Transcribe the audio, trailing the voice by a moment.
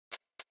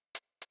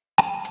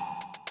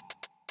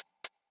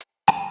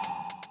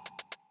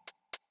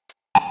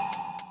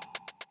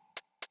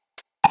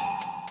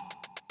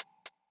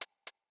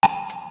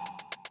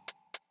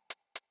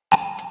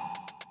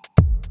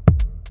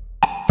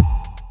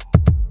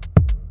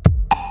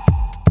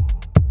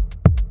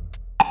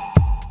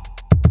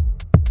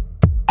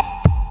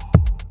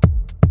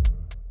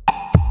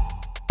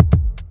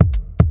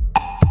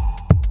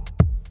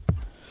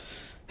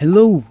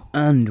Hello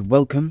and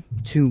welcome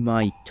to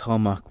my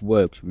Tarmac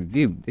Works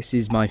review. This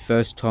is my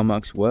first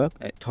Tarmac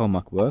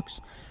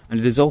Works, and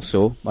it is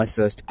also my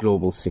first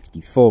Global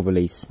 64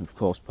 release, of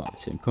course part of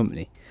the same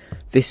company.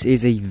 This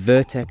is a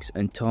Vertex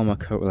and Tarmac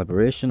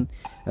collaboration,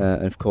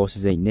 and of course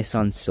is a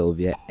Nissan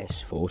Silvia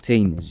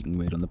S14, as you can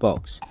read on the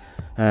box.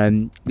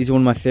 These are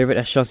one of my favourite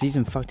S chassis.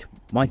 In fact,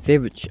 my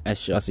favourite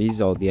S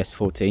chassis are the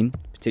S14,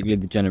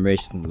 particularly the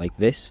generation like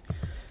this.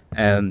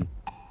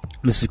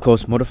 This is of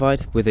course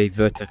modified with a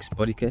Vertex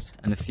body kit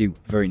and a few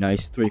very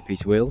nice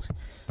 3-piece wheels.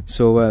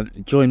 So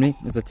join me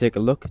as I take a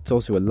look. It's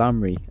also a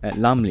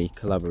Lamley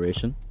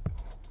collaboration,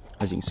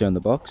 as you can see on the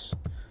box,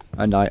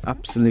 and I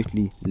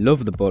absolutely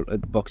love the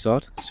box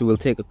art. So we'll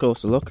take a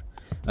closer look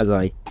as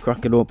I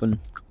crack it open,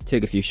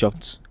 take a few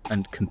shots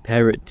and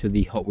compare it to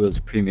the Hot Wheels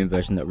premium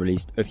version that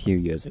released a few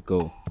years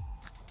ago.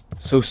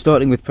 So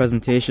starting with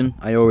presentation,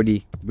 I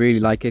already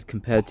really like it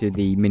compared to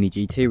the Mini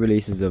GT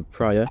releases of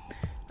prior.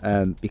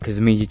 Because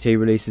the Mini GT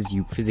releases,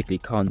 you physically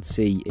can't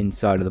see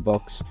inside of the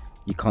box,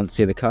 you can't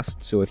see the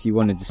cast, so if you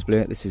want to display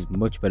it, this is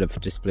much better for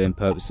displaying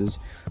purposes,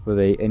 with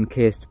a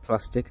encased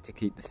plastic to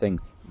keep the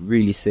thing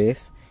really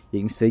safe.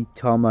 You can see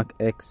Tarmac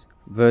X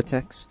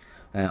Vertex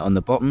on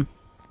the bottom,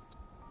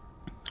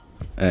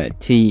 Tand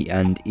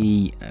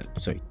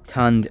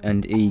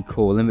and E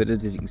Core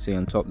Limited, as you can see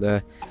on top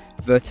there,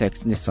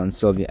 Vertex Nissan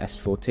Silvia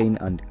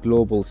S14 and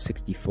Global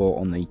 64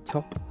 on the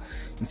top.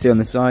 You can see on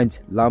the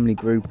sides Lamley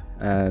Group,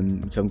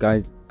 which I'm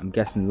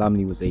guessing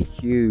Lamley was a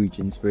huge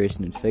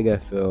inspiration and figure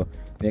for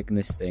making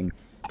this thing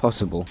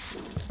possible.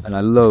 And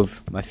I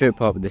love, my favourite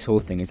part of this whole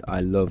thing is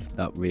I love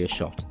that rear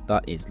shot.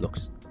 That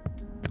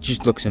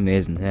just looks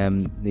amazing.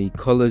 The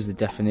colours, the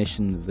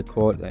definition of the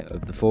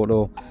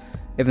photo,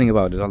 everything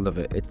about it, I love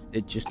it.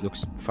 It just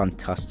looks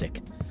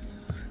fantastic.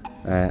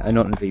 And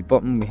on the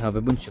bottom we have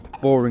a bunch of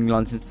boring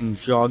licensing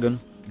jargon,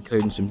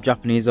 including some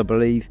Japanese, I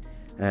believe,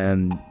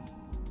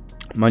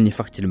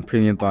 manufactured and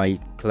premium by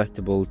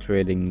Collectible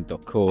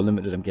Trading.co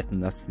Limited. I'm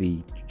guessing that's the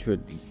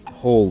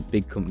whole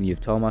big company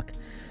of Tarmac.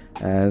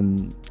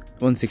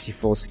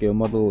 1/64 scale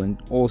model and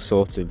all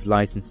sorts of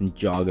licensing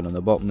jargon on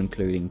the bottom,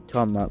 including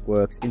Tarmac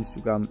Works,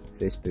 Instagram,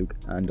 Facebook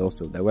and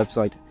also their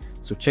website.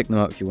 So check them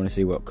out if you want to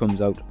see what comes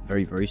out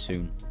very, very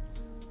soon.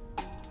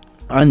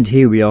 And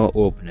here we are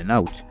opening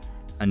out.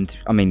 And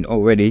I mean,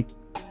 already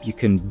you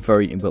can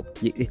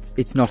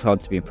it's not hard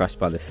to be impressed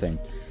by this thing.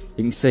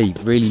 You can see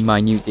really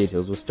minute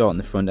details. We'll start on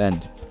the front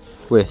end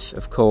with,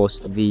 of course,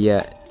 the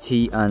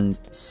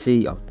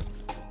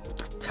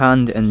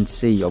Tand and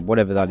C, or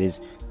whatever that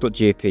is,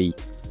 .jp,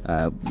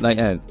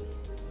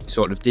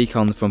 sort of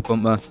decal on the front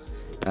bumper.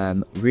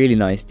 Really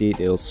nice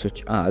details,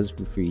 such as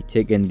if we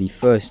take in the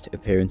first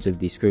appearance of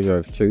the screwdriver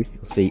of truth,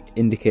 you'll see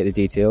indicator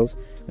details,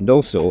 and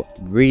also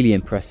really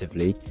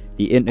impressively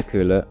the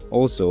intercooler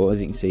also, as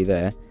you can see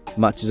there,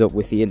 matches up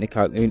with the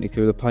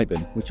intercooler piping,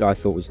 which I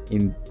thought was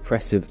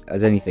impressive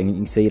as anything. You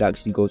can see it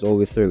actually goes all the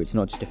way through. It's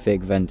not just a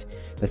fake vent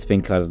that's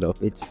been cladded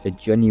up, it's a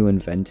genuine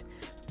vent,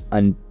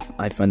 and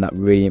I find that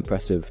really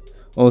impressive.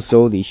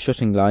 Also the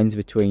shutting lines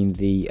between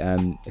the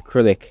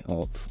acrylic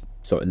or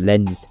sort of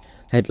lensed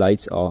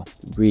headlights are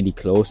really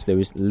close. There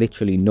is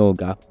literally no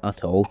gap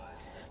at all,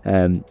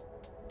 and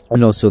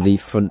also the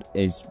front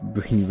is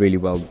really, really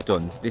well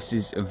done. This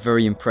is a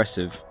very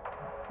impressive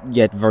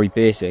yet very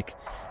basic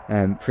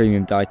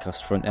premium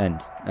diecast front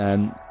end.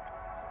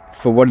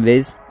 For what it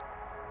is,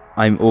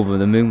 I'm over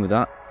the moon with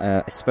that,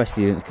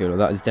 especially the intercooler.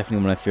 That is definitely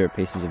one of my favourite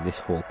pieces of this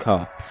whole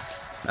car.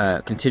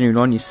 Continuing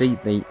on, you see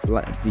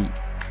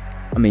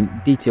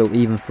detail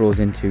even flows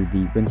into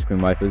the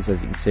windscreen wipers,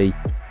 as you can see,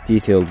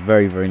 detailed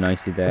very, very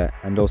nicely there,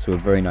 and also a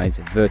very nice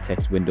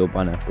Vertex window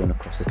banner going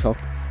across the top,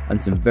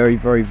 and some very,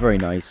 very, very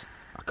nice,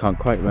 I can't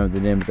quite remember the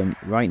name of them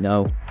right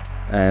now,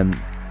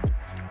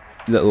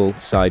 little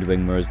side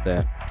wing mirrors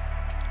there.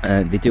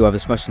 They do have a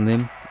special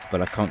name,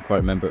 but I can't quite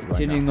remember it right now.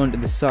 Continuing on to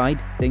the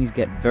side, things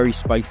get very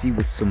spicy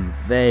with some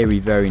very,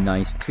 very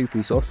nice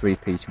 2-piece or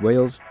 3-piece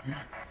wheels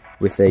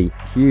with a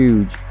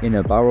huge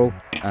inner barrel,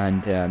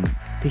 and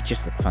they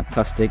just look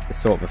fantastic. They're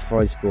sort of a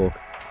 5-spoke,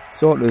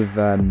 sort of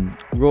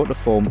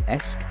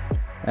rotiform-esque,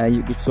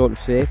 you could sort of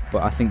say,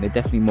 but I think they're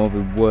definitely more of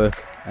a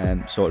work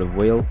sort of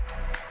wheel.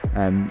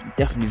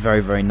 Definitely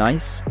very, very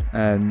nice.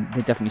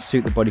 They definitely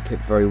suit the body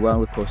kit very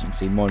well. Of course, you can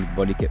see more of the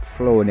body kit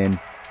flowing in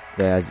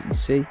there, as you can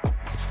see,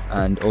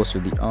 and also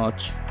the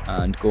arch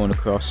and going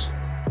across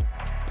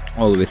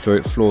all the way through.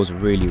 It flows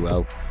really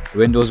well. The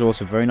windows are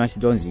also very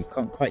nicely done, as you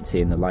can't quite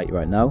see in the light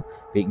right now,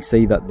 but you can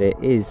see that there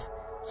is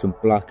some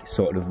black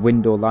sort of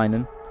window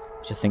lining,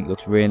 which I think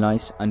looks really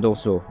nice, and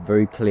also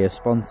very clear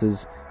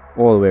sponsors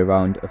all the way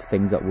around of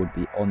things that would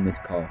be on this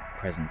car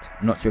present.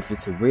 I'm not sure if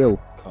it's a real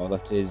car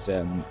that is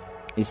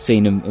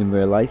seen in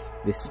real life,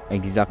 this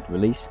exact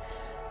release,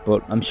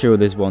 but I'm sure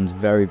there's ones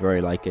very,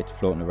 very like it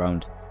floating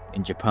around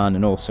in Japan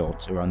and all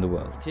sorts around the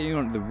world. Continuing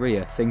on to the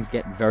rear, things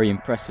get very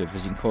impressive.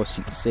 As you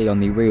can see on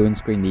the rear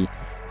windscreen,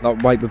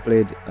 that wiper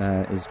blade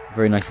is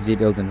very nicely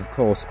detailed, and of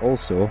course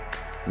also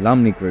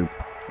Lamley Group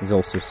is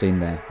also seen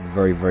there,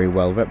 very, very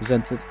well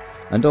represented.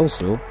 And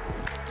also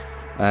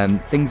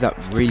Things that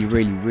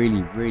really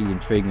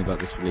intrigue me about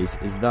this release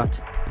is that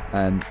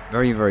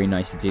very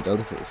nicely detailed,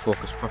 if it was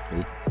focused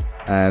properly,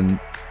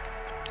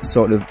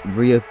 sort of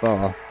rear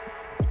bar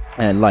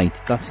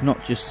light. That's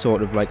not just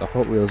sort of like a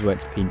Hot Wheels where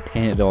it's been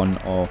painted on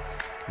or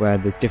where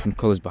there's different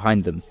colours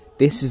behind them.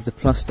 This is the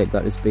plastic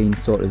that has been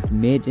sort of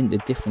made into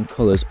different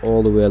colours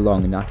all the way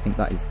along, and I think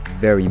that is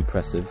very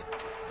impressive.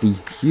 The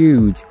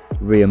huge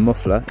rear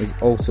muffler is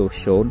also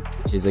shown,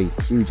 which is a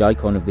huge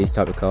icon of these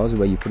type of cars,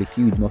 where you put a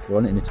huge muffler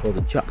on it and it's called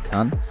a Jap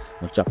can,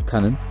 or Jap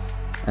cannon.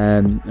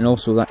 And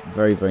also that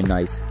very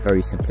nice,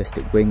 very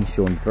simplistic wing,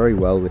 shown very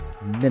well with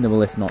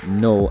minimal if not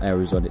no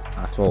errors on it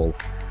at all.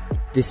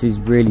 This is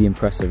really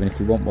impressive, and if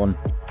you want one,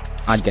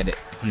 I'd get it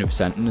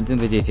 100%. And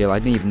another detail I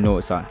didn't even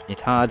notice that it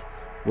had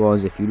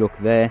was, if you look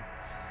there,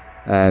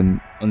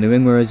 on the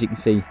wing mirrors, you can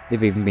see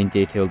they've even been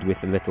detailed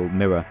with a little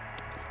mirror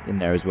in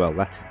there as well.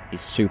 That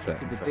is super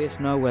impressive. The base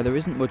now, where there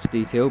isn't much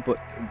detail, but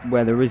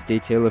where there is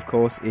detail, of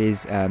course,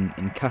 is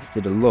in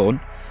casted alone.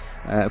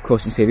 Of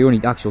course, you can see the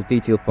only actual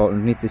detail part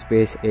underneath this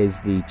base is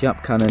the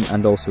Jap cannon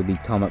and also the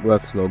Tarmac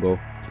Works logo,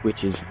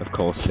 which is, of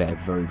course, there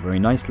very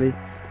nicely.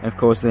 And of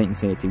course, then you can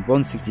see it's a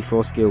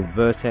 1/64 scale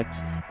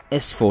Vertex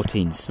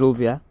S14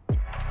 Silvia,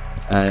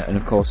 and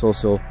of course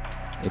also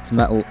it's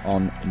metal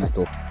on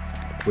metal,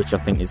 which I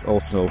think is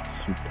also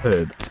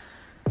superb.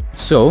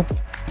 So,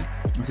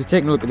 if you're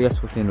taking a look at the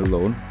S14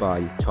 alone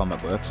by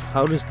Tarmac Works,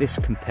 how does this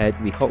compare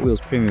to the Hot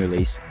Wheels premium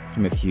release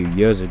from a few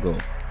years ago?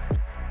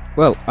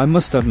 Well, I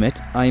must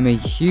admit, I'm a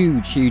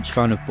huge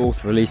fan of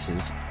both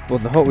releases.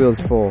 Both the Hot Wheels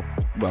for,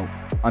 well,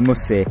 I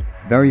must say,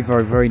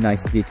 very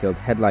nice detailed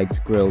headlights,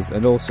 grills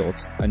and all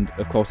sorts, and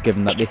of course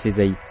given that this is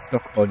a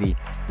stock body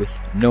with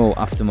no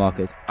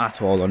aftermarket at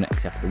all on it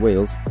except the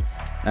wheels,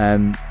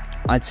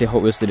 I'd say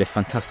Hot Wheels did a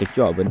fantastic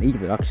job, and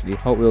even actually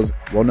Hot Wheels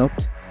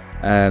one-upped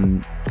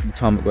the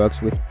Tarmac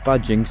Works with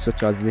badging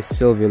such as this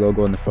Silvia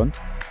logo on the front.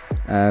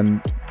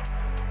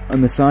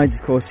 On the sides,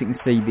 of course, you can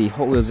see the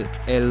Hot Wheels are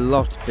a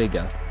lot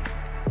bigger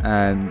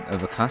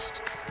of a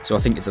cast, so I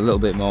think it's a little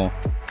bit more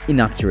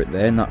inaccurate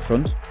there in that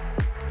front.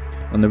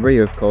 On the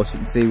rear, of course, you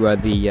can see where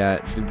the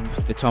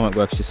Tarmac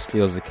Works just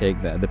steals the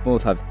cake there. They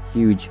both have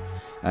huge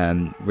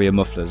rear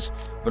mufflers,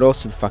 but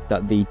also the fact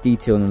that the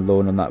detailing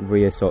alone on that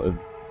rear sort of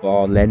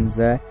bar lens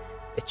there,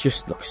 it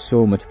just looks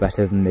so much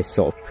better than this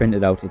sort of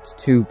printed out. It's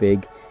too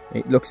big,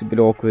 it looks a bit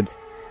awkward.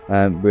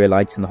 Rear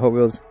lights on the Hot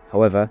Wheels.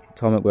 However,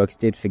 Tarmac Works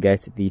did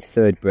forget the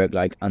third brake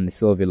light and the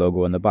Silvia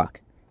logo on the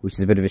back, which is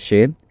a bit of a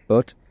shame,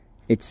 but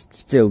it's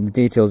still, the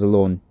details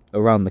alone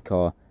around the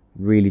car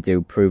really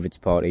do prove its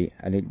party,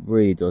 and it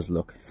really does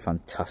look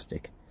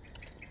fantastic.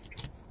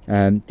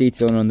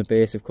 Detailing on the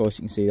base, of course,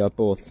 you can see they're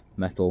both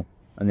metal,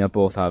 and they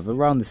both have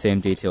around the same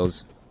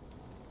details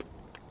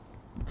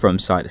from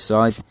side to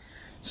side.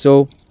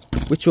 So,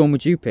 which one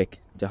would you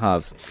pick to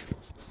have?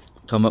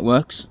 Tarmac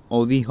Works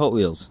or the Hot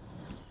Wheels?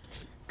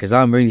 Because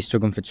I'm really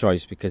struggling for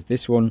choice, because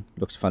this one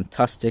looks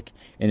fantastic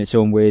in its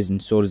own ways,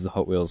 and so does the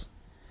Hot Wheels.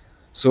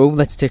 So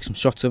let's take some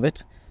shots of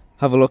it,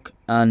 have a look,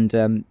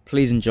 and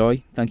please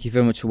enjoy. Thank you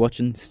very much for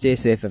watching. Stay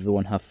safe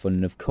everyone, have fun,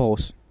 and of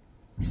course,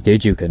 stay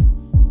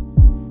juke'ing.